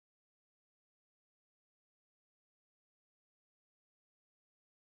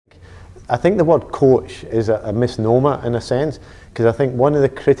I think the word coach is a misnomer in a sense, because I think one of the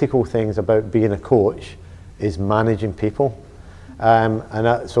critical things about being a coach is managing people.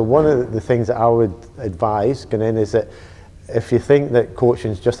 So one of the things that I would advise going in is that if you think that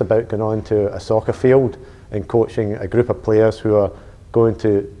coaching is just about going on to a soccer field and coaching a group of players who are going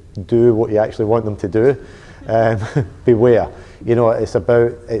to do what you actually want them to do, beware. You know, it's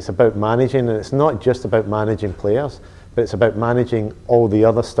about managing, and it's not just about managing players, but it's about managing all the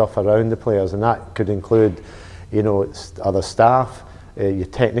other stuff around the players, and that could include, you know, other staff, your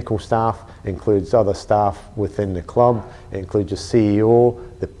technical staff, includes other staff within the club, it includes your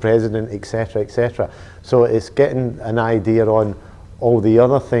CEO, the president, etc., etc. So it's getting an idea on all the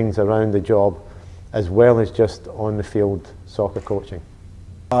other things around the job, as well as just on the field soccer coaching.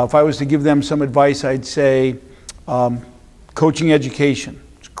 If I was to give them some advice, I'd say coaching education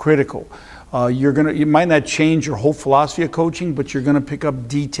is critical. You might not change your whole philosophy of coaching, but you're going to pick up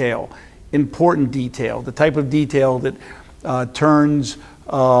detail, important detail, the type of detail that turns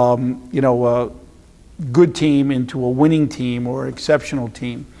a good team into a winning team or an exceptional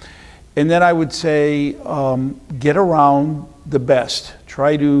team. And then I would say get around the best.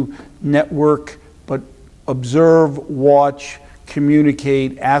 Try to network, but observe, watch,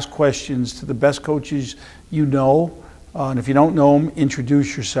 communicate, ask questions to the best coaches you know. And if you don't know them,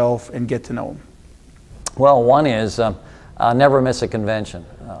 introduce yourself and get to know them. Well, one is never miss a convention.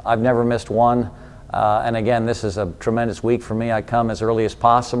 I've never missed one. And again, this is a tremendous week for me. I come as early as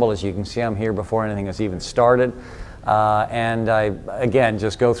possible. As you can see, I'm here before anything has even started. And I, again,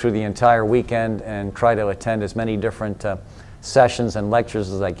 just go through the entire weekend and try to attend as many different sessions and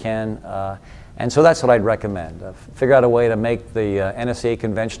lectures as I can. And so that's what I'd recommend. Figure out a way to make the NSCA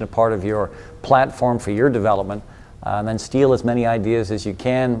convention a part of your platform for your development. And then steal as many ideas as you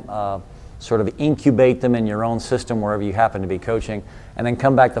can, sort of incubate them in your own system wherever you happen to be coaching, and then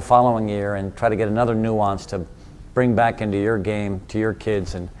come back the following year and try to get another nuance to bring back into your game, to your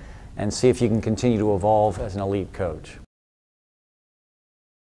kids, and see if you can continue to evolve as an elite coach.